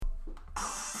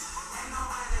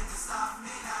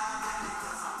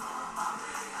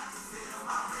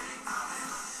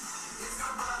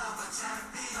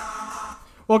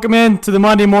Welcome in to the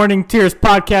Monday Morning Tears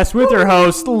podcast with your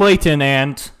host, Leighton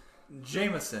and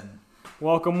Jameson.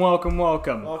 Welcome.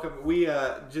 Welcome. We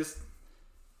just,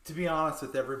 to be honest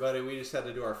with everybody, we just had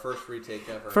to do our first retake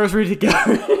ever.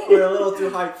 We're a little too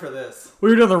hyped for this. We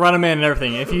were doing the run-a-man and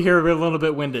everything. If you hear we're a little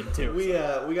bit winded, too. We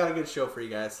got a good show for you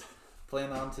guys.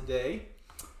 Plan on today.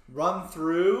 Run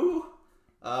through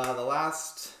the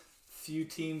last few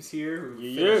teams here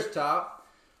who finished top.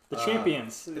 The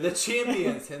champions. The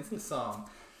champions, hence the song.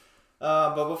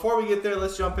 But before we get there,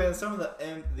 let's jump in. Some of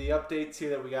the updates here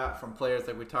that we got from players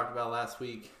that we talked about last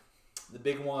week. The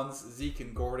big ones, Zeke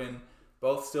and Gordon,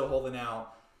 both still holding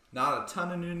out. Not a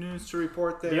ton of new news to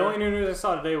report there. The only new news I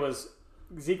saw today was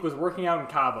Zeke was working out in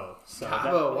Cabo. So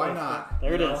Cabo, why not?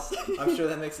 There it is. I'm sure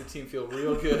that makes the team feel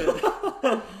real good.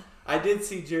 I did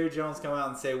see Jerry Jones come out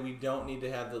and say we don't need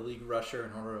to have the league rusher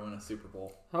in order to win a Super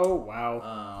Bowl. Oh,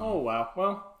 wow.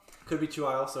 Well, could be true.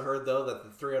 I also heard, though, that the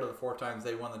 3 out of the 4 times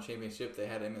they won the championship, they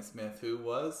had Emmitt Smith, who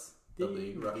was the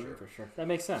league rusher. For sure. That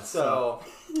makes sense. So,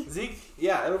 Zeke,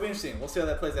 yeah, it'll be interesting. We'll see how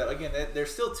that plays out. Again,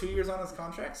 there's still 2 years on his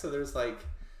contract, so there's like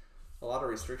a lot of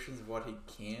restrictions of what he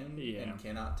can and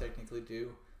cannot technically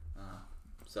do.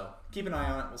 So, keep an eye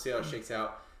on it. We'll see how it shakes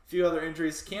out. A few other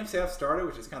injuries. Camps have started,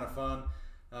 which is kind of fun.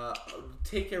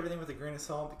 Take everything with a grain of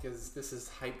salt because this is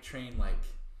hype train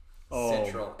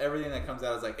central. Everything that comes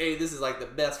out is like, hey, this is like the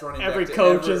best running back. Every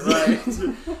coach is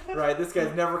right. This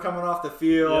guy's never coming off the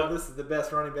field. Yep. This is the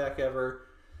best running back ever.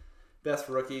 Best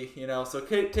rookie, So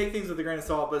take things with a grain of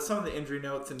salt. But some of the injury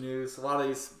notes and news, a lot of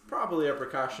these probably are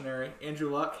precautionary. Andrew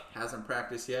Luck hasn't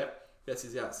practiced yet. Guess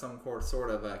he's got some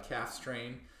sort of calf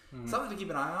strain. Something to keep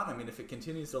an eye on. I mean, if it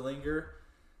continues to linger,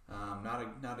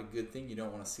 not a good thing. You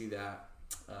don't want to see that.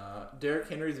 Derrick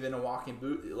Henry's been a walking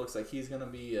boot. It looks like he's going to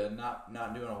be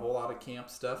not doing a whole lot of camp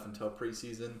stuff until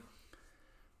preseason.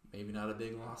 Maybe not a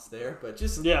big loss there, but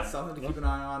just something to keep an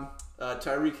eye on.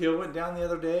 Tyreek Hill went down the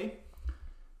other day.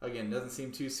 Again, doesn't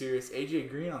seem too serious. AJ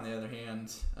Green, on the other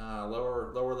hand,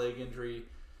 lower leg injury.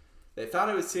 They thought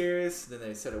it was serious, then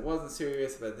they said it wasn't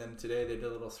serious, but then today they did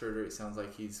a little surgery. It sounds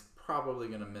like he's probably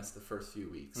going to miss the first few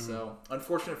weeks. So,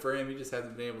 unfortunate for him. He just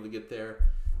hasn't been able to get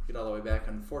all the way back.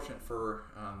 Unfortunate for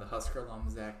the Husker alum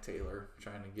Zach Taylor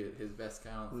trying to get his best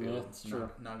guy on the field. That's true.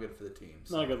 Not good for the team.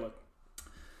 So. Not a good look.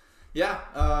 Yeah,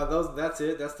 that's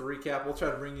it. That's the recap. We'll try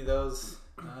to bring you those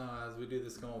as we do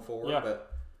this going forward. Yeah.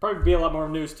 But probably be a lot more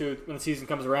news too when the season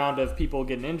comes around of people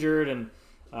getting injured and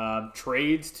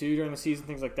trades too during the season,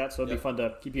 things like that. So it'll be fun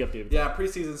to keep you updated. Yeah,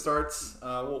 preseason starts.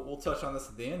 We'll touch on this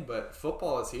at the end, but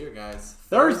football is here, guys.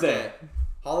 Thursday.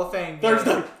 Hall of Fame.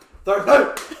 Thursday.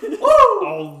 Woo!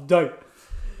 All day.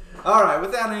 All right,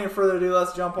 without any further ado,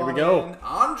 let's jump on in.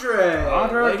 Andre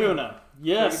Arduna.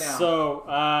 Yes, so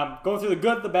going through the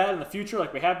good, the bad, and the future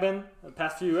like we have been the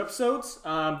past few episodes.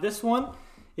 This one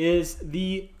is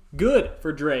the good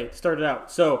for Dre. Started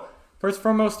out. So, first and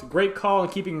foremost, great call in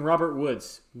keeping Robert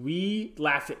Woods. We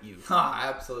laughed at you.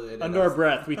 Absolutely. Under our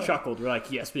breath, we chuckled. We're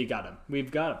like, yes, we got him. We've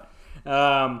got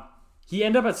him. He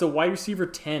ended up as a wide receiver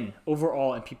 10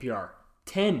 overall in PPR.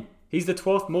 10. He's the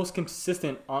 12th most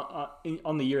consistent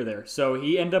on the year there. So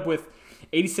he ended up with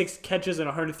 86 catches and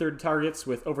 130 targets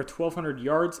with over 1,200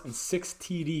 yards and 6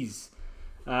 TDs.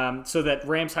 So that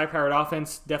Rams high-powered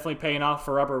offense definitely paying off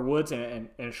for Robert Woods, and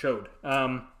it showed.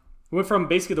 We went from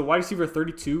basically the wide receiver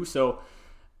 32, so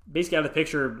basically out of the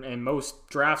picture in most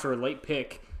drafts or a late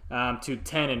pick, to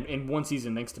 10 in one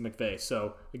season thanks to McVay.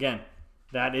 So, again,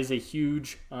 that is a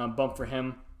huge bump for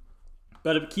him.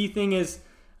 But a key thing is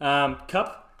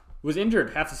Kupp was injured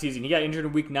half the season. He got injured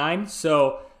in week 9,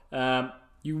 so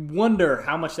you wonder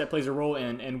how much that plays a role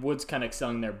in Woods kind of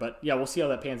excelling there. But, yeah, we'll see how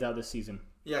that pans out this season.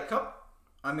 Yeah, Kupp,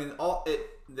 I mean,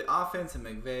 the offense in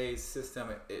McVay's system,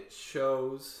 it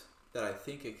shows that I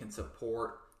think it can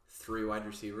support 3 wide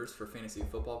receivers for fantasy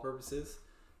football purposes.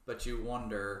 But you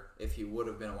wonder if he would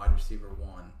have been a wide receiver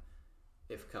 1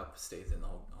 if Kupp stays in the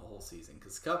whole season.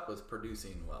 Because Kupp was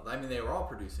producing well. I mean, they were all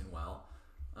producing well.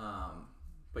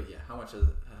 But yeah, how much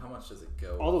does it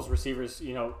go? All those receivers,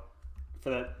 for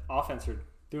that offense are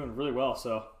doing really well.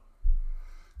 So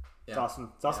it's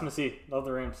awesome. It's awesome to see. Love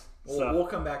the Rams. We'll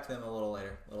come back to them a little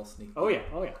later. A little sneak peek. Oh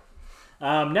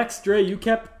yeah. Next, Dre, you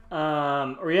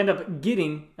end up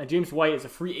getting James White as a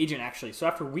free agent actually. So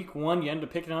after week 1, you end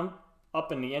up picking him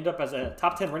up, and he ended up as a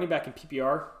top 10 running back in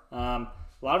PPR. A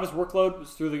lot of his workload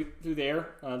was through the air,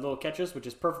 little catches, which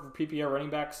is perfect for PPR running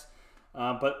backs.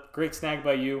 But great snag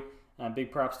by you.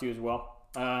 Big props to you as well.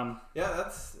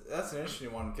 That's an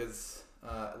interesting one because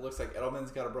it looks like Edelman's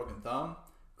got a broken thumb.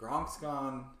 Gronk's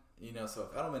gone. So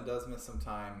if Edelman does miss some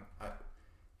time,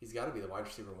 he's got to be the wide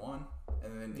receiver 1.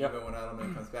 And then even when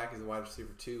Edelman comes back, he's a wide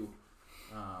receiver 2.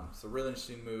 So really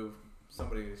interesting move.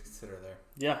 Somebody to consider there.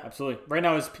 Yeah, absolutely. Right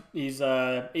now, he's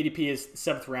ADP is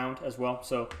 7th round as well.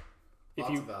 So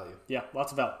lots of value. Yeah,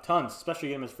 lots of value. Tons, especially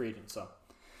getting him as free agent. So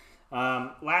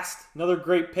last, another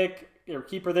great pick or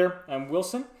keeper there,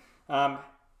 Wilson.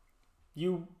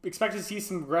 You expect to see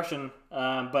some regression,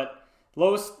 but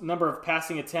lowest number of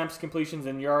passing attempts, completions,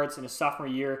 and yards in his sophomore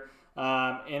year,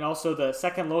 and also the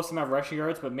second lowest amount of rushing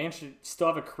yards, but managed to still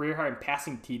have a career high in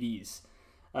passing TDs,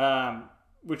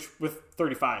 which with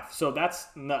 35. So that's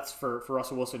nuts for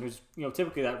Russell Wilson, who's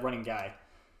typically that running guy.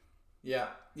 Yeah.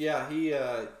 He,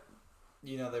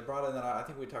 they brought in that. I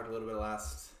think we talked a little bit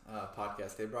last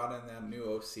podcast. They brought in that new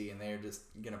OC, and they're just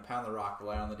gonna pound the rock,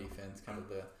 rely on the defense, kind of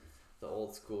the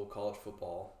old school college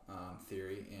football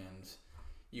theory, and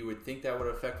you would think that would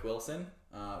affect Wilson,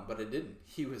 but it didn't.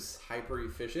 He was hyper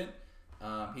efficient.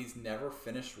 He's never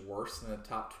finished worse than a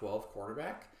top 12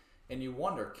 quarterback, and you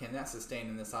wonder, can that sustain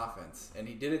in this offense? And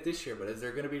he did it this year, but is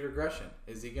there going to be regression?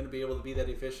 Is he going to be able to be that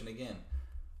efficient again?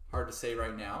 Hard to say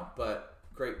right now, but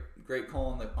great call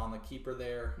on the keeper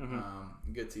there.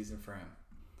 Mm-hmm. Good season for him.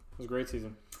 It was a great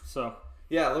season. So.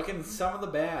 Yeah, looking at some of the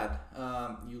bad,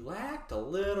 you lacked a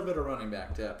little bit of running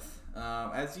back depth.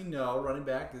 As you know, running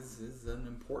back is an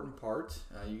important part.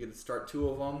 You get to start 2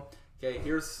 of them. Okay,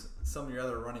 here's some of your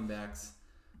other running backs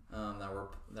that were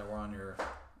on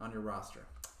your roster.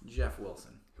 Jeff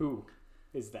Wilson. Who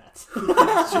is that? Who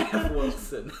is Jeff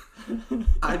Wilson?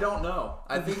 I don't know.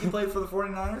 I think he played for the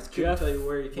 49ers. Couldn't tell you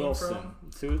where he came from.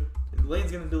 Lane's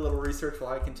going to do a little research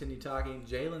while I continue talking.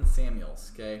 Jalen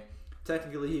Samuels, okay?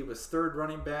 Technically, he was 3rd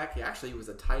running back. He was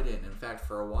a tight end. In fact,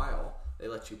 for a while, they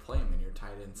let you play him in your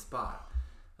tight end spot.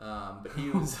 But he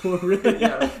was really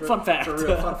fun fact. For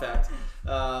real fun fact.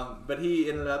 But he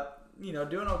ended up,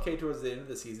 doing okay towards the end of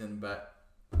the season. But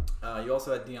you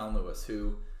also had Dion Lewis,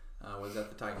 who was at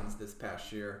the Titans this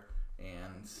past year,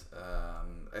 and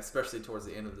especially towards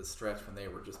the end of the stretch when they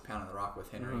were just pounding the rock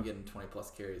with Henry, getting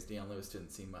 20+ carries. Dion Lewis didn't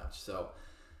see much. So.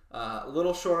 A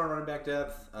little short on running back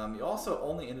depth. You also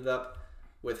only ended up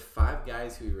with 5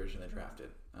 guys who you originally drafted,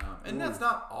 and that's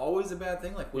not always a bad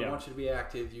thing. Like we want you to be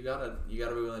active. You gotta be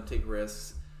willing to take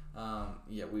risks.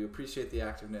 We appreciate the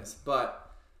activeness,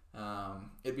 but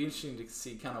it'd be interesting to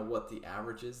see kind of what the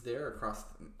average is there across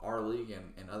our league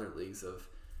and other leagues of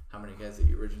how many guys that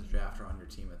you originally drafted on your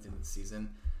team at the end of the season.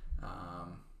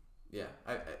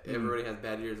 Everybody has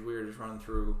bad years. We were just running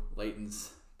through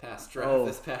Leighton's past draft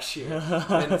this past year,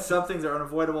 and some things are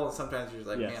unavoidable, and sometimes you're just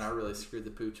like, man, I really screwed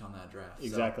the pooch on that draft.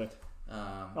 Exactly.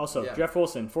 So, Jeff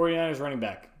Wilson, 49ers running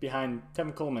back, behind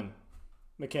Tevin Coleman,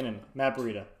 McKinnon, Matt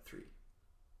Breida. 3.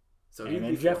 So and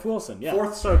then Jeff Wilson,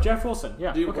 4th. So Jeff Wilson,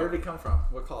 Dude, where did he come from?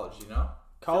 What college? Do you know?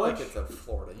 College? I feel like it's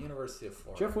Florida, University of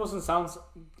Florida. Jeff Wilson sounds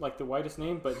like the whitest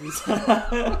name, but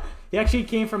he actually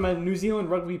came from a New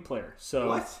Zealand rugby player. So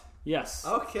what? Yes.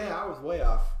 Okay, I was way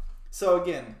off. So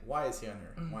again, why is he on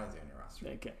your roster?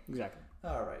 Okay, exactly.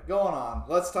 All right, going on.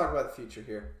 Let's talk about the future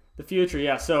here. The future,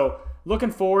 yeah. So looking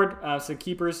forward, some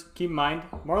keepers. Keep in mind,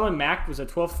 Marlon Mack was a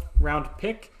 12th round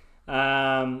pick,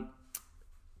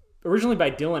 originally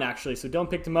by Dylan actually. So Dylan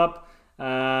picked him up,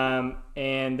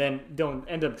 and then Dylan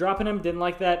ended up dropping him. Didn't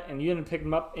like that, and you ended up picking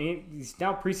him up. And he's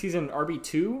now preseason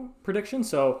RB2 prediction.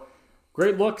 So.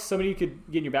 Great look. Somebody you could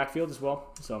get in your backfield as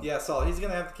well. So yeah, solid. He's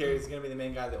gonna have to carry. He's gonna be the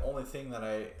main guy. The only thing that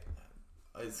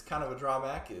is kind of a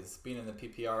drawback is being in the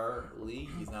PPR league.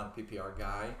 He's not a PPR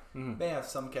guy. Mm-hmm. May have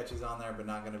some catches on there, but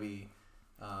not going to be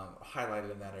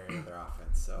highlighted in that area of their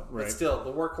offense. So, but still,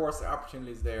 the workhorse, the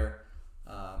opportunities there.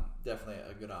 Definitely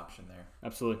a good option there.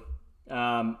 Absolutely.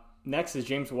 Next is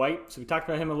James White. So we talked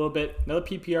about him a little bit. Another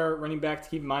PPR running back to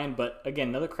keep in mind, but again,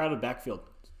 another crowded backfield.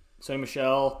 Sonny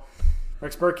Michel.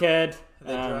 Rex Burkhead.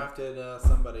 They drafted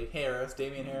somebody.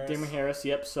 Damian Harris.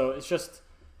 Yep. So it's just,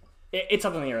 it's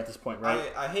up in the air at this point,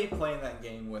 right? I hate playing that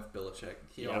game with Belichick.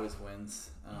 He always wins.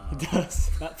 He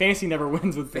does. Fantasy never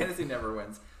wins with Fantasy never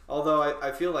wins. Although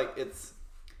I feel like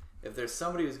if there's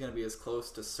somebody who's going to be as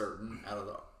close to certain out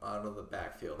of the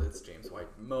backfield, it's James White.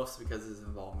 Mostly because of his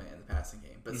involvement in the passing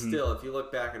game. But still, if you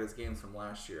look back at his games from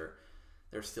last year,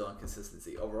 there's still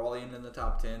inconsistency. Overall, he ended in the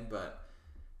top 10, but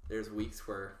there's weeks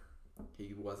where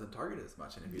he wasn't targeted as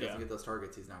much, and if he doesn't get those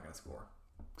targets, he's not going to score.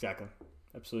 Exactly.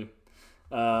 Absolutely.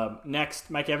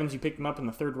 Next, Mike Evans, you picked him up in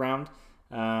the 3rd round.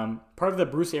 Part of the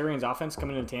Bruce Arians offense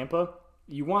coming into Tampa,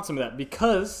 you want some of that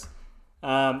because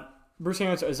Bruce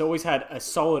Arians has always had a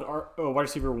solid wide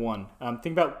receiver 1.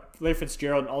 Think about Larry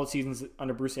Fitzgerald and all the seasons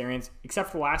under Bruce Arians,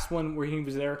 except for the last one where he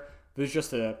was there. It was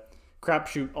just a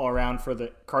crapshoot all around for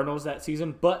the Cardinals that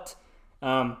season, but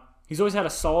he's always had a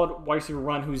solid wide receiver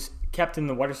run who's kept in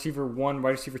the wide receiver 1,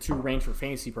 wide receiver 2 range for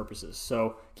fantasy purposes.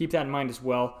 So keep that in mind as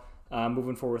well.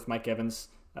 Moving forward with Mike Evans.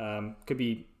 Could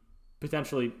be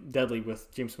potentially deadly with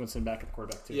James Winston back at the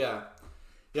quarterback too. Yeah,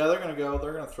 they're going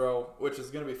to throw, which is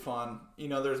going to be fun. You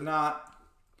know, you're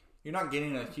not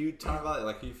getting a huge ton of value.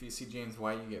 Like if you see James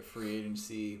White, you get free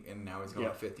agency, and now he's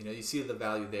going fifth. You know, you see the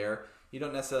value there. You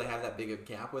don't necessarily have that big of a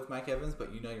gap with Mike Evans,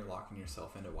 but you know you're locking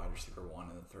yourself into wide receiver 1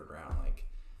 in the third round. Like,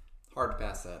 hard to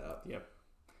pass that up. Yep,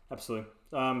 absolutely.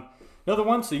 Another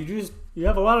one. So you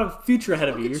have a lot of future ahead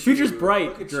of you. Your future's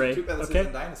bright, Dre. Okay.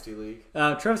 Dynasty League.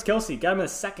 Travis Kelce got him in the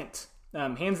second.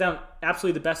 Hands down,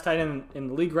 absolutely the best tight end in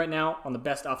the league right now on the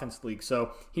best offensive league.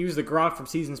 So he was the Gronk from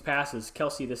seasons past. Is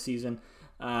Kelce this season?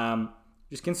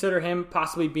 Just consider him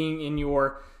possibly being in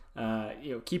your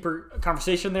keeper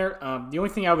conversation there. The only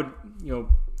thing I would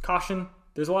caution,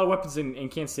 there's a lot of weapons in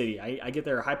Kansas City. I get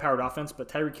their high-powered offense, but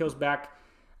Tyreek Hill's back.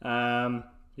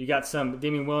 You got some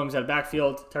Damian Williams out of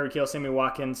backfield, Tyreek Hill, Sammy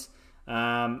Watkins.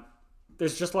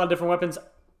 There's just a lot of different weapons.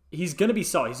 He's going to be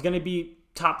solid. He's going to be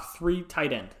top 3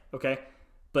 tight end, okay?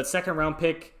 But second round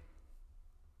pick,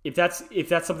 if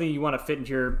that's something you want to fit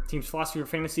into your team's philosophy for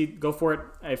fantasy, go for it.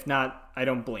 If not, I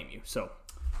don't blame you. So,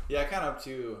 yeah, kind of up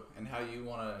to and how you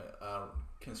want to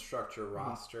construct your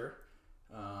roster.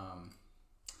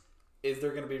 Is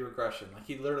there going to be regression? Like,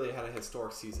 he literally had a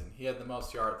historic season. He had the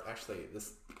most yards. Actually,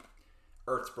 this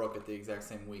Ertz broke it the exact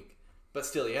same week. But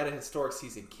still, he had a historic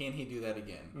season. Can he do that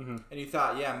again? Mm-hmm. And you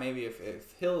thought, yeah, maybe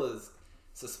if Hill is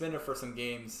suspended for some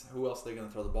games, who else are they going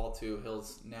to throw the ball to?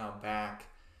 Hill's now back.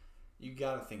 You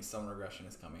got to think some regression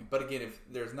is coming. But again, if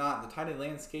there's not, the tight end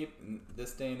landscape in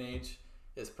this day and age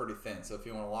is pretty thin. So if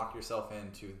you want to lock yourself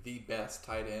into the best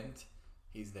tight end,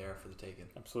 he's there for the taking.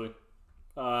 Absolutely.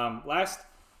 Last,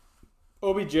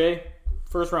 OBJ,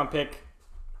 first round pick.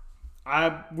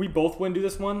 We both wouldn't do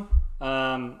this one.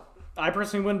 I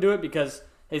personally wouldn't do it because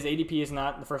his ADP is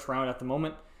not in the first round at the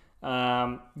moment.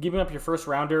 Giving up your first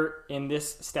rounder in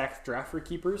this stacked draft for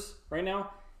keepers right now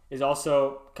is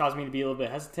also causing me to be a little bit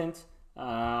hesitant.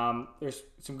 There's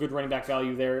some good running back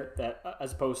value there that,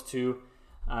 as opposed to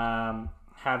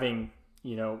having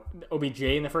OBJ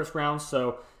in the first round.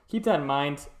 So keep that in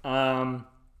mind. I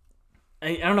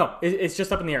don't know. It's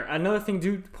just up in the air. Another thing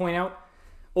to point out,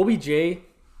 OBJ.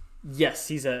 Yes,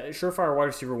 he's a surefire wide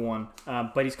receiver 1,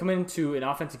 but he's coming into an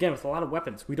offense, again, with a lot of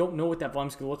weapons. We don't know what that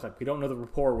volume's going to look like. We don't know the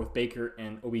rapport with Baker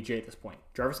and OBJ at this point.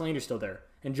 Jarvis Landry's still there.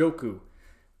 And Njoku.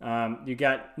 You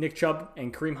got Nick Chubb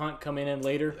and Kareem Hunt coming in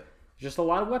later. Yeah. Just a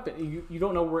lot of weapons. You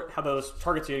don't know how those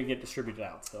targets are going to get distributed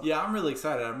out. So. Yeah, I'm really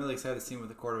excited. I'm really excited to see him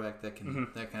with a quarterback that can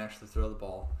actually throw the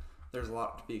ball. There's a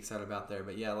lot to be excited about there.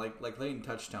 But yeah, like Leighton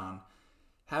touched on,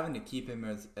 having to keep him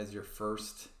as your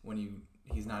first when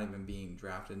he's not even being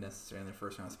drafted necessarily in the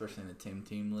first round, especially in the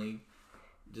team league.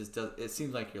 It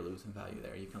seems like you're losing value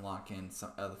there. You can lock in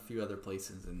a few other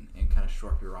places and kind of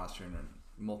shore up your roster in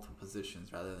multiple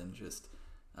positions rather than just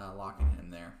locking him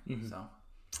there. Mm-hmm. So,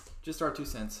 just our 2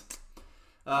 cents.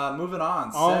 Moving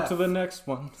on. On to the next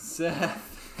one.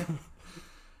 Seth,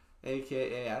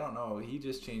 a.k.a. I don't know. He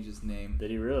just changed his name.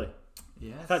 Did he really?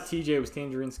 Yes. I thought TJ was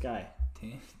Tangerine Sky.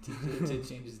 TJ did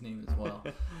change his name as well.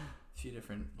 A few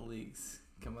different leagues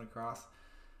coming across.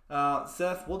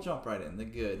 Seth, we'll jump right in. The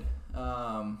good.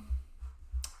 The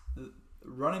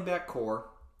running back core,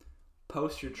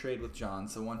 post your trade with John.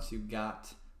 So once you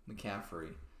got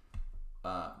McCaffrey,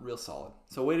 real solid.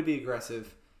 So way to be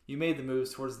aggressive. You made the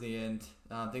moves towards the end.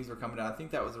 Things were coming down. I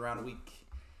think that was around week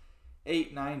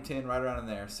 8, 9, 10, right around in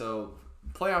there. So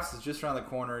playoffs is just around the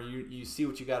corner. You see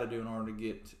what you got to do in order to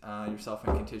get yourself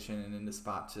in contention and in the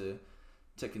spot to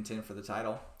contend for the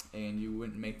title. And you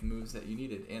wouldn't make the moves that you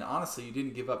needed. And honestly, you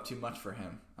didn't give up too much for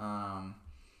him.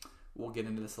 We'll get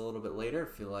into this a little bit later.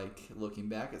 I feel like looking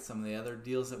back at some of the other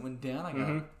deals that went down, I got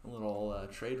a little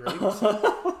trade rate.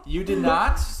 You did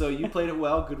not, so you played it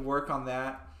well. Good work on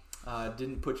that.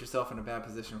 Didn't put yourself in a bad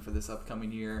position for this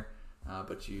upcoming year,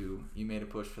 but you made a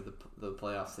push for the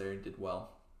playoffs there and did well.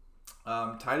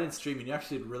 Tight end streaming, you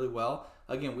actually did really well.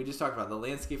 Again, we just talked about the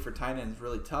landscape for tight end is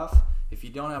really tough. If you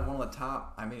don't have one of the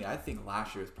top, I think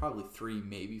last year it was probably 3,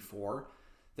 maybe 4,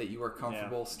 that you were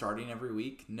comfortable starting every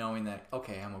week, knowing that,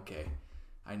 okay, I'm okay.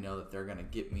 I know that they're going to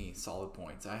get me solid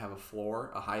points. I have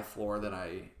a high floor that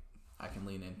I can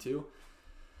lean into.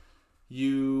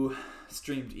 You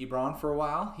streamed Ebron for a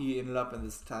while. He ended up in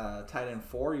this tight end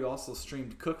 4. You also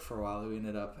streamed Cook for a while, who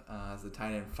ended up as the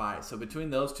tight end 5. So between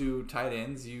those 2 tight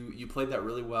ends, you played that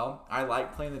really well. I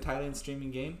like playing the tight end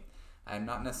streaming game. I'm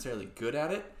not necessarily good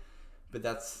at it, but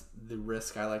that's the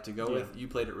risk I like to go with. You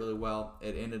played it really well.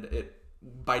 It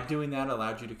by doing that,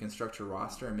 allowed you to construct your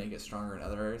roster and make it stronger in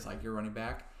other areas, like your running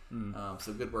back.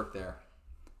 So good work there.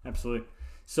 Absolutely.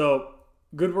 So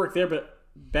good work there, but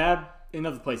bad in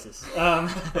other places.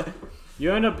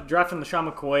 You end up drafting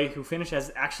LeSean McCoy, who finished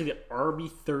as actually the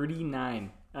RB39.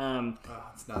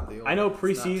 It's not the old. I know It's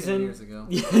preseason. not 10 years ago.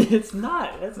 It's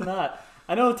not. It's not.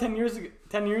 I know 10 years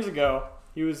ago,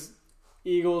 he was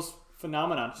Eagles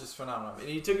phenomenon. Just phenomenal. And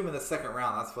you took him in the second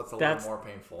round. That's what's a little more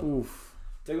painful. Oof.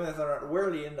 Took him in the third round. Where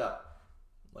did he end up,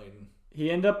 Layden? He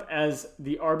ended up as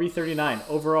the RB39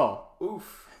 overall.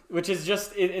 Oof. Which is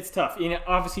just, it's tough.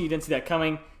 Obviously, you didn't see that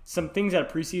coming. Some things out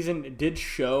of preseason did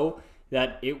show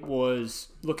that it was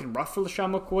looking rough for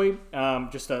LeSean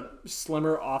McCoy. Just a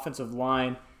slimmer offensive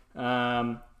line.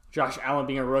 Josh Allen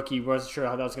being a rookie, wasn't sure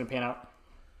how that was going to pan out.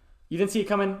 You didn't see it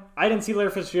coming. I didn't see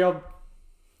Larry Fitzgerald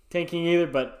tanking either,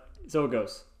 but so it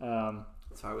goes.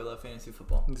 That's why we love fantasy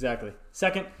football. Exactly.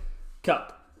 Second,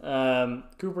 Kupp.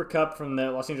 Cooper Kupp from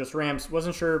the Los Angeles Rams.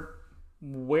 Wasn't sure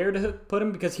where to put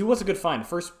him because he was a good find. The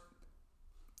first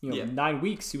 9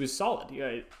 weeks, he was solid.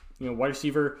 Wide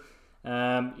receiver,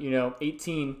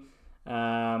 18.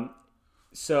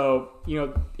 So,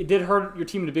 it did hurt your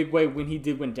team in a big way when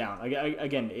he went down.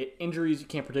 Again, injuries, you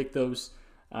can't predict those.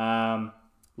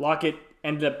 Lockett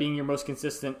ended up being your most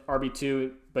consistent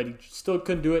RB2, but he still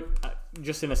couldn't do it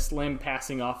just in a slim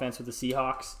passing offense with the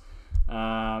Seahawks.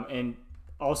 And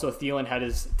also Thielen had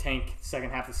his tank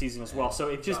second half of the season as well. So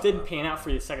it just didn't pan out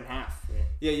for you the second half.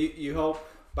 Yeah, you hope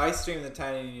by streaming the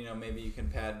tight end, maybe you can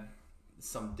pad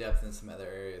some depth in some other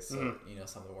areas. So,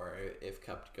 something where if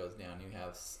Kupp goes down, you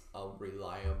have a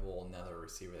reliable another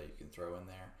receiver that you can throw in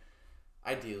there.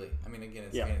 Ideally. I mean, again,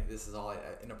 this is all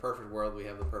in a perfect world. We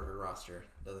have the perfect roster.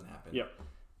 It doesn't happen. Yep.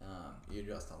 You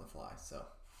adjust on the fly. So,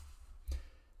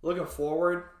 looking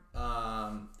forward,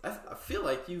 I feel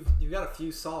like you've got a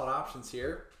few solid options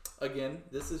here. Again,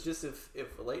 this is just if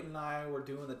Leighton and I were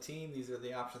doing the team, these are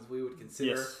the options we would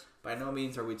consider. Yes. By no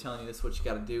means are we telling you this is what you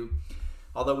got to do.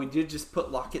 Although we did just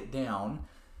put Lockett down,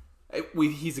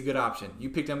 he's a good option. You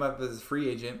picked him up as a free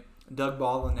agent. Doug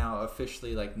Baldwin now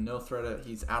officially no threat.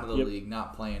 He's out of the league,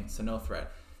 not playing, so no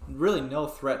threat. Really no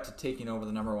threat to taking over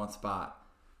the number one spot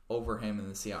over him in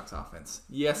the Seahawks offense.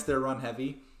 Yes, they're run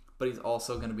heavy, but he's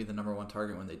also going to be the number one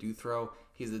target when they do throw.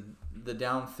 He's the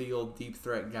downfield deep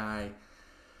threat guy.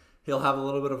 He'll have a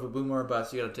little bit of a boom or a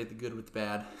bust. You got to take the good with the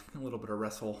bad. A little bit of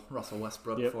Russell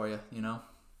Westbrook for you,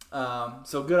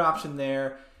 So good option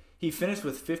there. He finished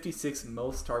with 56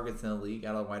 most targets in the league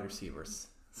out of wide receivers.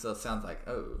 So it sounds like,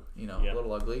 a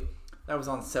little ugly. That was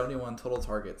on 71 total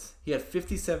targets. He had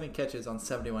 57 catches on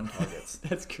 71 targets.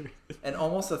 That's crazy. And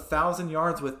almost 1,000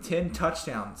 yards with 10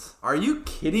 touchdowns. Are you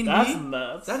kidding me? That's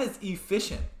nuts. That is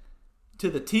efficient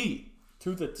to the T.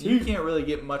 To the T. You can't really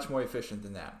get much more efficient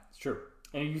than that. It's true.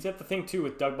 And you have to think, too,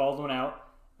 with Doug Baldwin out,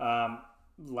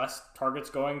 less targets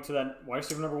going to that wide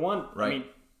receiver number one. Right. I mean,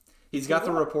 he's got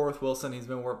the rapport with Wilson. He's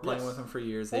been playing with him for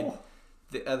years.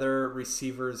 The other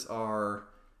receivers are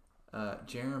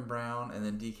Jaron Brown and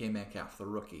then DK Metcalf, the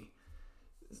rookie.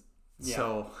 Yeah.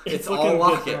 So it's all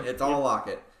Lockett. It's all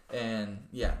Lockett. And,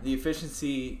 the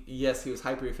efficiency, yes, he was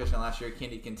hyper efficient last year.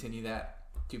 Can he continue that?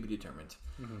 To be determined.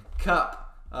 Mm-hmm.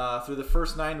 Kupp, through the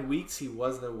first 9 weeks, he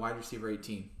was the wide receiver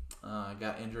 18.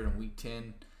 Got injured in week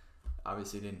 10.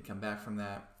 Obviously didn't come back from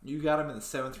that. You got him in the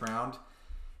 7th round.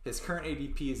 His current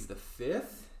ADP is the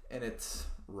 5th, and it's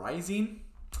rising.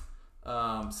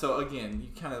 So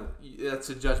again, that's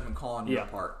a judgment call on your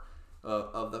part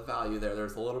of the value there.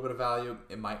 There's a little bit of value.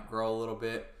 It might grow a little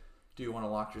bit. Do you want to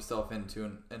lock yourself into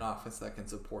an offense that can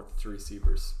support the two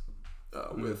receivers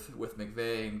with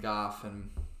McVay and Goff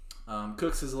and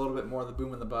Cooks is a little bit more the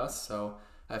boom and the bust. So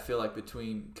I feel like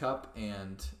between Kupp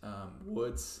and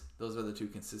Woods, those are the two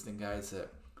consistent guys that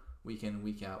week in,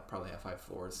 week out probably have 5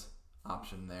 floors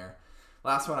option there.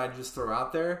 Last one I'd just throw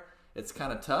out there. It's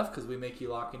kind of tough because we make you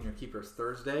lock in your keepers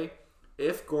Thursday.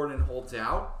 If Gordon holds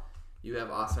out, you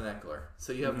have Austin Eckler.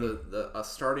 So you have a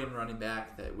starting running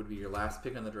back that would be your last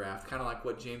pick on the draft, kind of like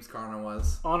what James Garner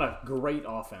was. On a great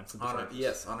offense. On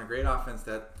a great offense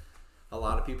that a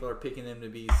lot of people are picking them to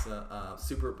be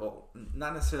Super Bowl,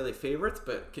 not necessarily favorites,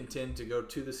 but contend to go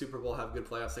to the Super Bowl, have good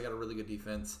playoffs. They got a really good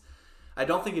defense. I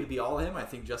don't think it'd be all him. I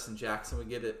think Justin Jackson would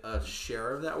get a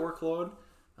share of that workload.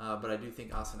 But I do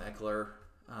think Austin Eckler,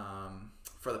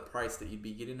 for the price that you'd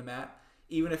be getting him at,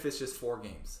 even if it's just 4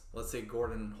 games. Let's say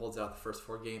Gordon holds out the first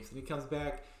 4 games and he comes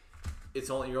back,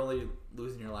 you're only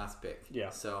losing your last pick. Yeah.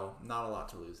 So not a lot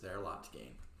to lose there, a lot to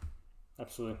gain.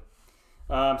 Absolutely.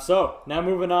 So now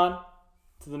moving on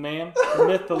to the man, the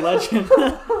myth, the legend,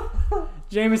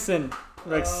 Jameson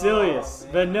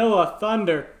Rexilius, Vanilla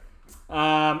Thunder.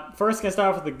 First, gonna start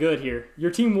off with the good here.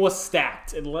 Your team was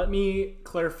stacked, and let me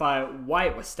clarify why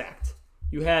it was stacked.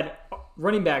 You had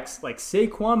running backs like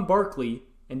Saquon Barkley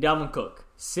and Dalvin Cook.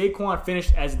 Saquon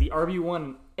finished as the RB1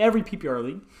 in every PPR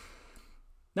league.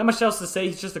 Not much else to say.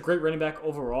 He's just a great running back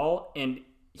overall, and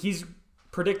he's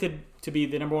predicted to be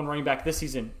the number 1 running back this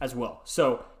season as well.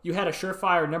 So you had a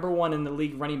surefire number 1 in the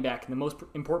league running back in the most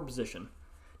important position.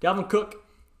 Dalvin Cook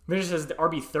finished as the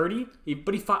RB30,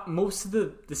 but he fought most of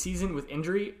the season with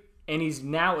injury, and he's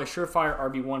now a surefire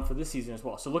RB1 for this season as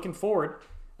well. So looking forward,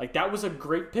 like that was a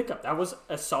great pickup. That was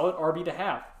a solid RB to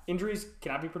have. Injuries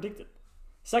cannot be predicted.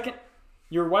 Second,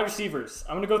 your wide receivers.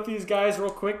 I'm going to go through these guys real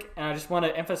quick, and I just want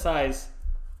to emphasize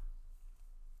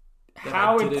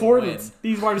how important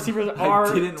these wide receivers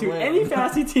are to any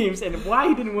fantasy teams and why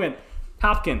he didn't win.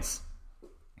 Hopkins,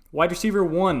 wide receiver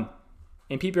 1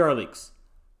 in PPR leagues.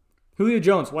 Julio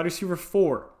Jones, wide receiver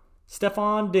 4.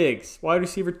 Stephon Diggs, wide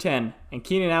receiver 10. And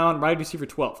Keenan Allen, wide receiver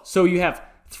 12. So you have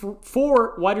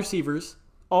 4 wide receivers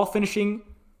all finishing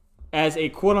as a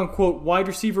quote-unquote wide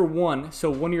receiver 1.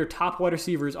 So one of your top wide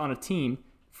receivers on a team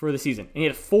for the season. And you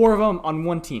had 4 of them on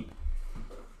one team.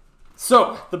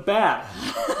 So, the bad.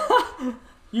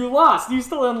 You lost. You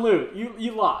still didn't lose.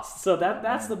 You lost. So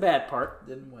that's the bad part.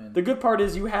 Didn't win. The good part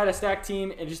is you had a stacked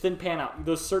team and it just didn't pan out.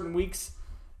 Those certain weeks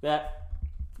that,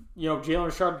 Jalen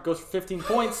Richard goes for 15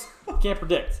 points, you can't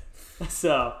predict.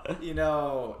 So.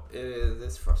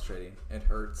 It's frustrating. It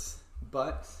hurts.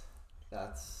 But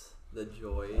that's the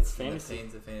joy and the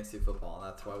pains of fantasy football.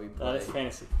 And that's why we play. That is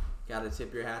fantasy. Got to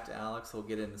tip your hat to Alex. We'll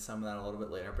get into some of that a little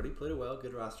bit later. But he played it well.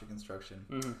 Good roster construction.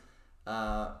 Mm-hmm.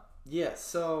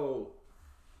 So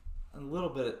a little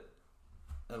bit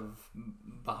of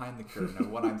behind the curtain of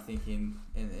what I'm thinking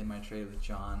in my trade with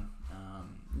John.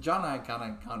 John and I kind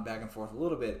of gone back and forth a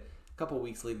little bit a couple of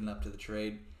weeks leading up to the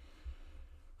trade.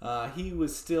 He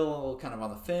was still kind of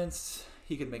on the fence.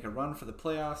 He could make a run for the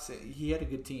playoffs. He had a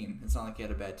good team. It's not like he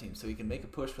had a bad team. So he could make a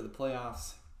push for the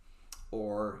playoffs,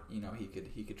 or he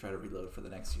could try to reload for the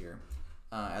next year.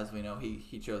 As we know,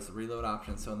 he chose the reload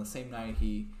option. So on the same night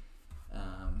he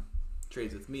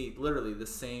trades with me, literally the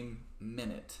same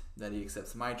minute that he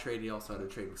accepts my trade, he also had a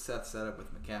trade with Seth set up with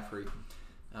McCaffrey.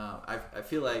 I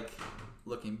feel like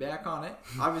looking back on it,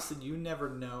 obviously you never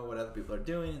know what other people are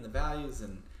doing and the values,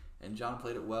 and John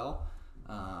played it well.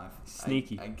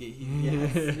 Sneaky.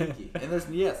 Sneaky. And there's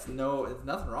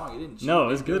nothing wrong. He didn't cheat. No, it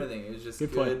was good. Anything. It was just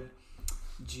good play.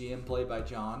 GM play by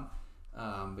John.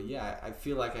 But yeah, I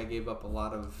feel like I gave up a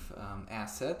lot of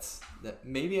assets that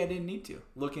maybe I didn't need to.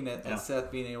 Looking at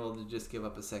Seth being able to just give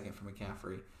up a second for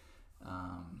McCaffrey,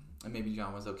 and maybe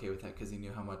John was okay with that because he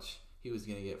knew how much he was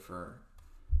going to get for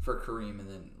Kareem, and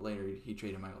then later he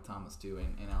traded Michael Thomas too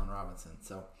and Allen Robinson.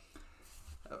 So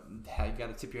you got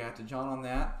to tip your hat to John on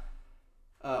that.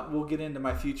 We'll get into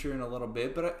my future in a little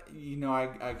bit, but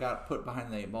I got put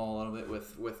behind the 8 ball a little bit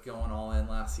with going all in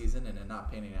last season and it not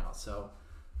panning out. So.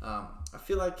 I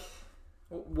feel like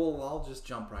I'll just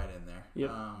jump right in there. Yep.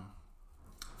 I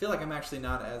feel like I'm actually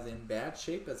not as in bad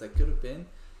shape as I could have been.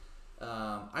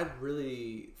 I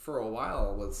really, for a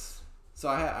while,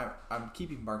 I'm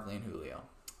keeping Barkley and Julio.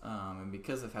 And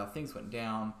because of how things went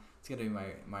down, it's going to be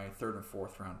my 3rd and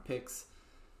 4th round picks.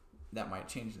 That might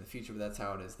change in the future, but that's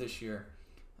how it is this year.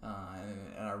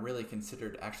 And I really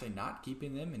considered actually not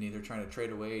keeping them and either trying to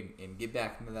trade away and get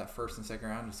back into that 1st and 2nd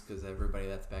round just because everybody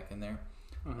that's back in there.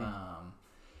 Mm-hmm.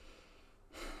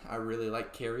 I really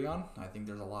like Kerryon. I think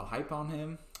there's a lot of hype on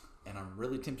him, and I'm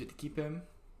really tempted to keep him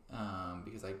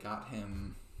because I got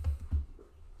him.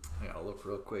 I gotta look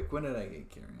real quick. When did I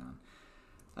get Kerryon?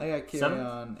 I got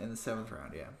Kerryon in the 7th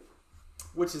round, yeah.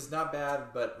 Which is not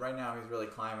bad, but right now he's really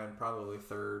climbing, probably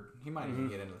 3rd. He might even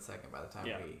get into the 2nd by the time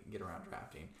we get around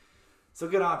drafting. So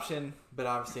good option, but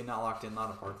obviously not locked in. A lot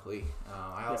of Barkley.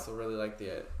 I also really like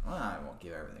I won't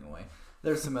give everything away.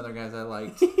 There's some other guys I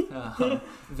liked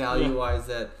value-wise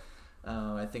that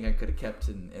I think I could have kept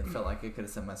and felt like I could have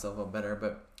set myself up better.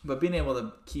 But being able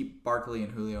to keep Barkley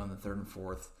and Julio in the 3rd and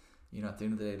 4th, at the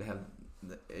end of the day, to have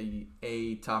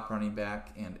a top running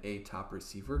back and a top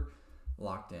receiver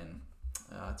locked in,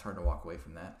 it's hard to walk away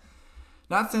from that.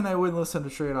 Not saying I wouldn't listen to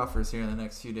trade offers here in the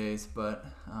next few days, but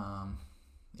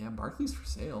Barkley's for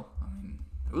sale. I mean,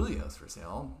 Julio's for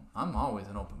sale. I'm always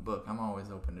an open book. I'm always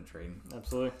open to trading.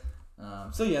 Absolutely.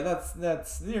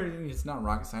 That's it's not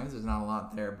rocket science. There's not a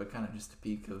lot there, but kind of just a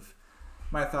peek of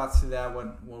my thoughts to that,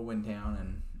 what went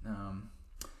down, and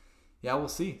we'll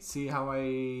see how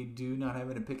I do not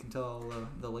having to pick until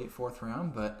the late 4th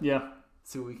round, but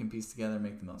see what we can piece together and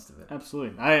make the most of it.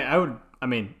 Absolutely. I would. I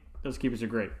mean, those keepers are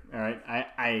great. All right,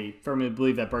 I firmly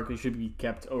believe that Barkley should be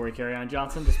kept over Kerryon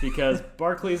Johnson just because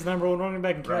Barkley is the number one running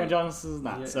back and Kerryon Johnson is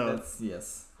not. Yeah, so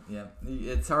yes, yeah,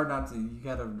 it's hard not to. You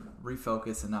got to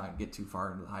refocus and not get too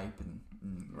far into the hype and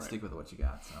stick with what you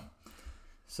got.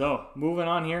 So moving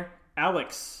on here,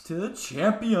 Alex to the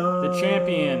champion. The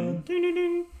champion. Ding, ding,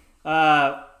 ding.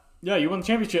 Yeah, you won the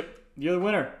championship. You're the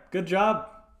winner. Good job.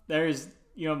 There's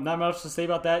not much to say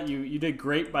about that. You did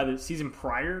great by the season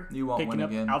prior. You won't picking win up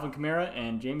again. Alvin Kamara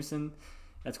and Jameson.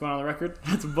 That's going on the record.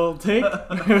 That's a bold take.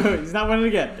 He's not winning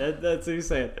again. That's what he's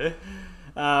saying.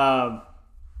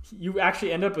 You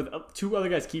actually end up with two other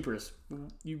guys keepers.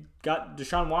 You got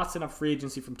Deshaun Watson up free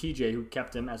agency from TJ, who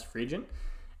kept him as a free agent.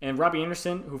 And Robbie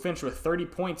Anderson, who finished with 30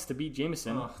 points to beat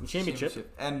Jameson in the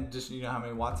championship. And just how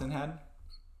many Watson had?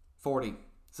 40.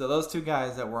 So those two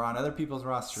guys that were on other people's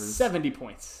rosters 70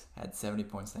 points. Had 70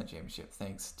 points in that championship.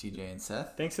 Thanks, TJ and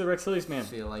Seth. Thanks to the Rex Phillies, man. I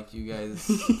feel like you guys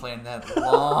planned that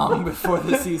long before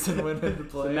the season went into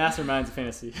play. The masterminds of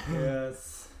fantasy.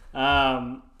 Yes.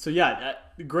 So yeah,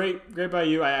 great by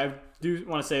you. I do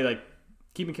want to say,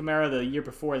 keeping Kamara the year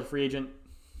before as a free agent,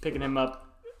 picking him up,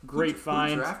 great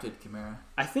find. Who drafted Kamara?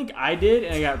 I think I did,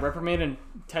 and I got reprimanded in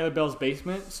Tyler Bell's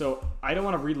basement, so I don't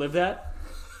want to relive that.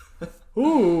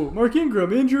 Ooh, Mark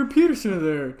Ingram, Andrew Peterson are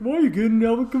there. Why are you getting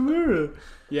Alvin Kamara?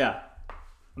 Yeah,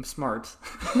 I'm smart.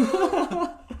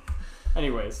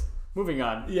 Anyways, moving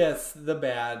on. Yes, the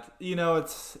bad.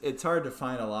 It's hard to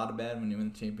find a lot of bad when you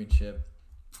win the championship.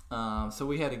 So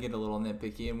we had to get a little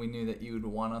nitpicky, and we knew that you would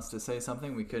want us to say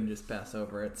something. We couldn't just pass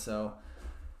over it. So,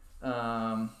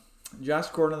 Josh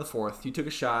Gordon the fourth, you took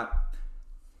a shot.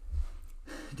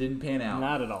 Didn't pan out.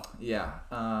 Not at all. Yeah.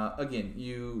 Again,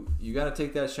 you got to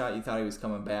take that shot. You thought he was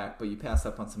coming back, but you passed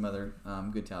up on some other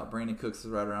good talent. Brandon Cooks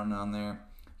was right around on there.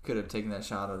 Could have taken that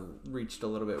shot or reached a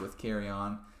little bit with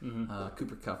Kerryon. Mm-hmm.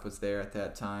 Cooper Kupp was there at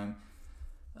that time.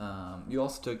 You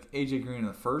also took AJ Green in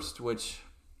the first, which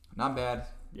not bad.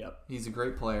 Yep. He's a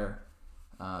great player.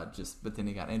 But then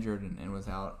he got injured and was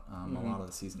out a lot of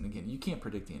the season. Again, you can't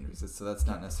predict the injuries, so that's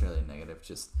not necessarily a negative.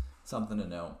 Just something to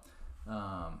know.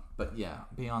 But yeah,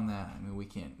 beyond that, we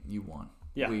can't. You won.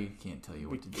 Yeah. We can't tell you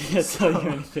what to do. Can't tell you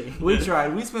anything. We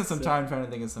tried. We spent some time trying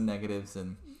to think of some negatives,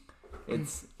 and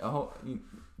it's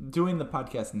doing the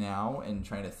podcast now and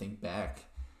trying to think back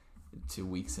to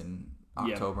weeks in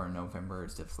October and November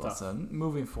is difficult. Tough. So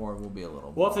moving forward, we'll be a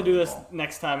little. We'll have to do this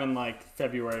next time in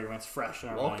February when it's fresh in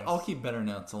our minds. I'll keep better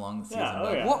notes along the season.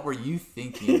 Yeah, What were you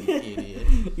thinking, you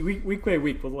idiot? Week by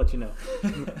week, we'll let you know.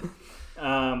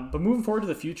 But moving forward to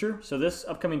the future, so this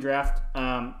upcoming draft,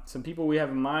 some people we have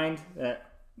in mind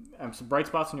that some bright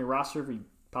spots on your roster we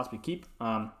possibly keep.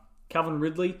 Calvin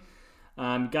Ridley,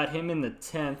 got him in the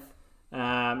 10th.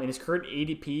 In his current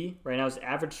ADP right now, his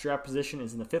average draft position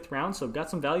is in the 5th round, so got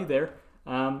some value there.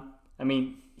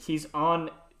 He's on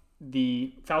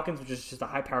the Falcons, which is just a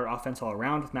high-powered offense all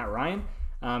around with Matt Ryan.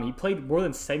 He played more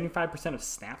than 75% of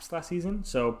snaps last season,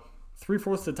 so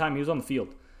 3/4 of the time he was on the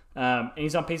field. And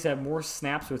he's on pace to have more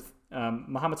snaps with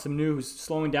Mohamed Sanu, who's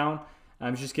slowing down.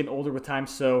 He's just getting older with time,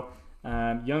 so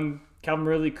young Calvin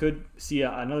Ridley could see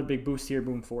another big boost here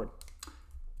moving forward.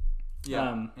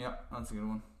 Yeah, that's a good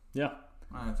one. Yeah.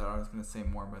 I thought I was going to say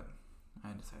more, but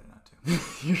I decided not to.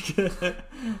 You're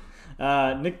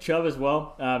good. Nick Chubb as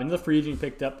well. Another free agent he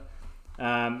picked up.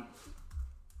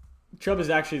 Chubb is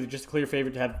actually just a clear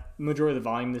favorite to have the majority of the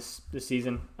volume this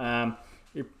season.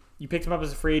 You picked him up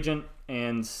as a free agent,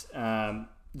 and it's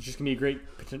just going to be a great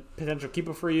potential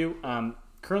keeper for you.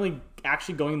 Currently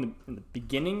actually going in the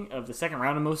beginning of the second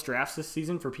round of most drafts this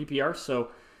season for PPR, so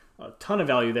a ton of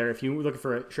value there if you're looking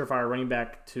for a surefire running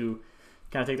back to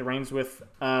kind of take the reins with.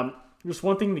 Just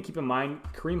one thing to keep in mind,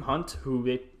 Kareem Hunt, who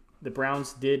the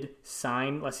Browns did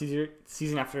sign last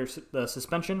season after the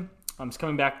suspension, is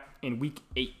coming back in week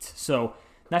 8. So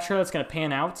not sure how that's going to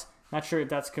pan out. Not sure if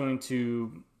that's going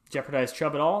to jeopardize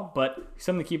Chubb at all, but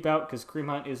something to keep out because Kareem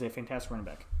Hunt is a fantastic running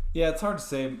back. Yeah, it's hard to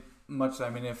say much.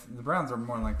 If the Browns are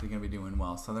more likely going to be doing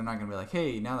well, so they're not going to be like,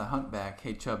 hey, now that Hunt back,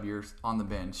 hey, Chubb, you're on the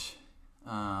bench.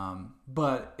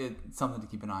 But it's something to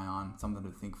keep an eye on, something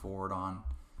to think forward on.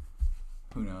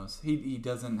 Who knows? He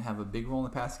doesn't have a big role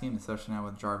in the pass game, especially now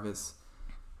with Jarvis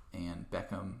and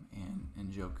Beckham and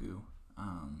Njoku.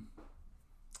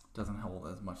 Doesn't hold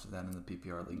as much of that in the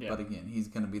PPR league. Yeah. But again, he's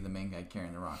going to be the main guy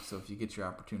carrying the rock. So if you get your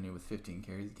opportunity with 15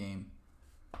 carries a game,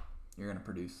 you're going to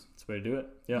produce. That's the way to do it.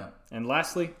 Yeah. And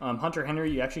lastly, Hunter Henry,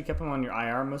 you actually kept him on your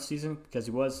IR most season because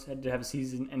he had to have a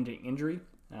season-ending injury.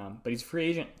 But he's a free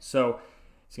agent, so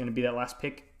he's going to be that last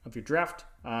pick of your draft.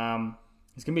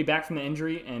 He's going to be back from the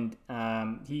injury, and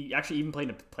he actually even played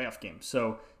a playoff game.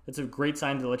 So that's a great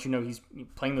sign to let you know he's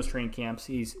playing those training camps.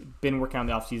 He's been working on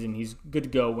the offseason. He's good to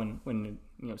go when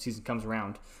season comes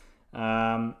around.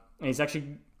 And he's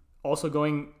actually also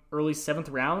going early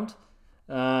 7th round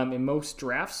in most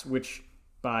drafts, which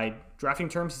by drafting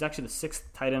terms, he's actually the 6th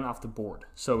tight end off the board.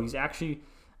 So he's actually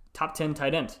top 10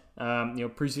 tight end,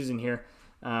 preseason here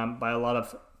by a lot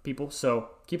of people. So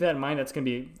keep that in mind. That's going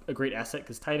to be a great asset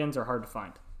because tight ends are hard to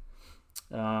find.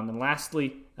 And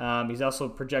lastly, he's also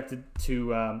projected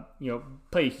to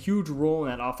play a huge role in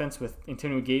that offense with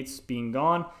Antonio Gates being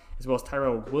gone, as well as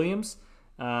Tyrell Williams.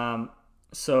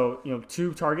 So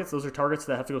 2 targets. Those are targets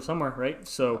that have to go somewhere, right?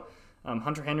 So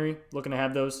Hunter Henry looking to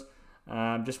have those.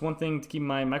 Just one thing to keep in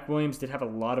mind: Mike Williams did have a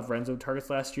lot of red zone targets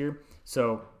last year.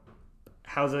 So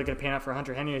how's that going to pan out for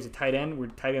Hunter Henry as a tight end? Where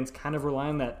tight ends kind of rely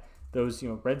on those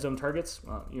red zone targets.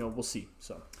 We'll see.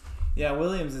 So. Yeah,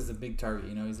 Williams is a big target.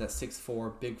 He's that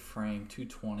 6'4", big frame,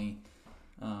 220.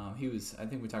 I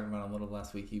think we talked about it a little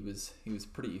last week. He was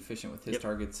pretty efficient with his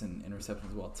targets and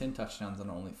receptions as well. 10 touchdowns on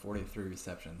only 43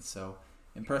 receptions. So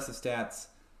impressive stats.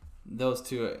 Those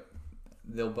two,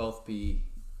 they'll both be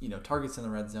targets in the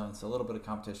red zone. So a little bit of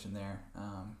competition there.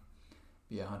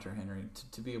 Hunter Henry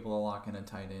to be able to lock in a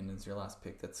tight end as your last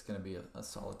pick. That's going to be a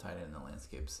solid tight end in the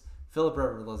landscapes. Philip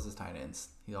Rivers loves his tight ends.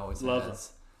 He always loves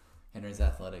has. Henry's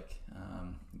athletic.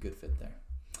 Good fit there.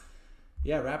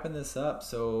 Yeah, wrapping this up.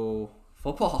 So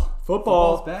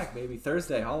football's back, baby.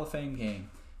 Thursday, Hall of Fame game.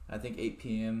 I think 8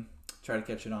 p.m. Try to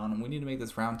catch it on. And we need to make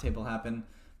this roundtable happen.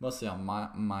 Mostly on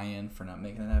my end for not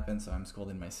making it happen, so I'm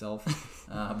scolding myself.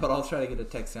 But I'll try to get a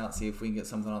text out, see if we can get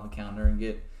something on the calendar and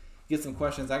get some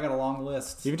questions. I got a long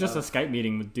list. Even just a Skype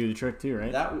meeting would do the trick too,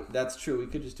 right? That's true. We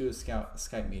could just do a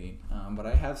Skype meeting. But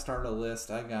I have started a list.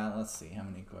 I got, let's see, how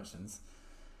many questions?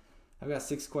 I've got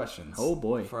 6 questions. Oh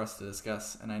boy. For us to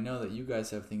discuss. And I know that you guys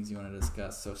have things you want to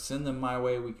discuss. So send them my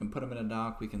way. We can put them in a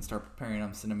doc. We can start preparing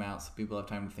them, send them out so people have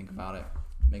time to think about it.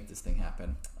 Make this thing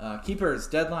happen. Keepers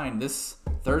deadline this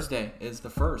Thursday is the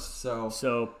 1st.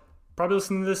 So probably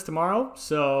listening to this tomorrow.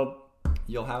 So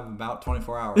you'll have about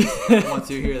 24 hours once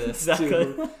you hear this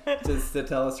to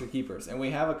tell us your keepers. And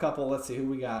we have a couple. Let's see who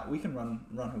we got. We can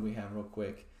run who we have real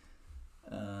quick.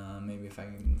 Maybe if I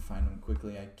can find them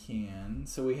quickly, I can.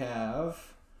 So we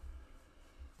have.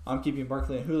 I'm keeping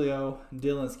Barkley and Julio.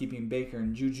 Dylan's keeping Baker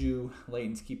and Juju.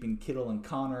 Leighton's keeping Kittle and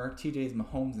Connor. TJ's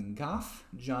Mahomes and Goff.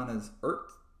 John is Ertz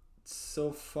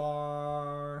so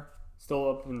far. Still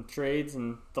up in trades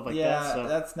and stuff like that. Yeah,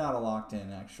 that's not a locked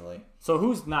in actually. So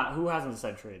who hasn't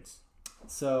decided trades?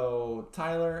 So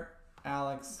Tyler,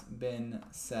 Alex, Ben,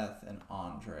 Seth, and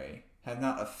Andre have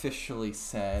not officially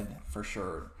said for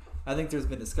sure. I think there's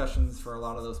been discussions for a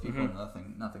lot of those people.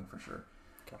 Mm-hmm. Nothing for sure.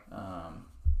 Okay.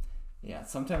 Yeah,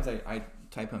 sometimes I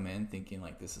type them in thinking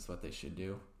like this is what they should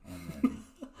do, and then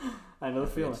I know the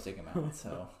feeling. Stick them out.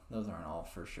 So those aren't all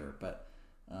for sure, but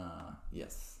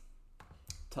yes.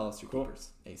 Tell us your keepers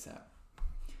ASAP.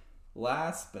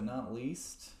 Last but not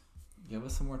least, give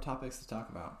us some more topics to talk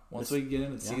about. Once we get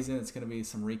into the season, it's going to be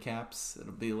some recaps.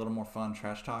 It'll be a little more fun,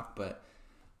 trash talk, but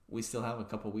we still have a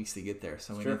couple weeks to get there,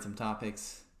 so we need some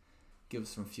topics. Give us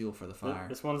some fuel for the fire.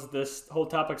 This whole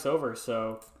topic's over,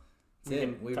 so we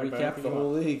recapped the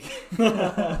whole league.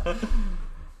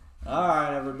 All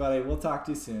right, everybody. We'll talk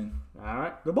to you soon. All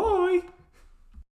right. Goodbye.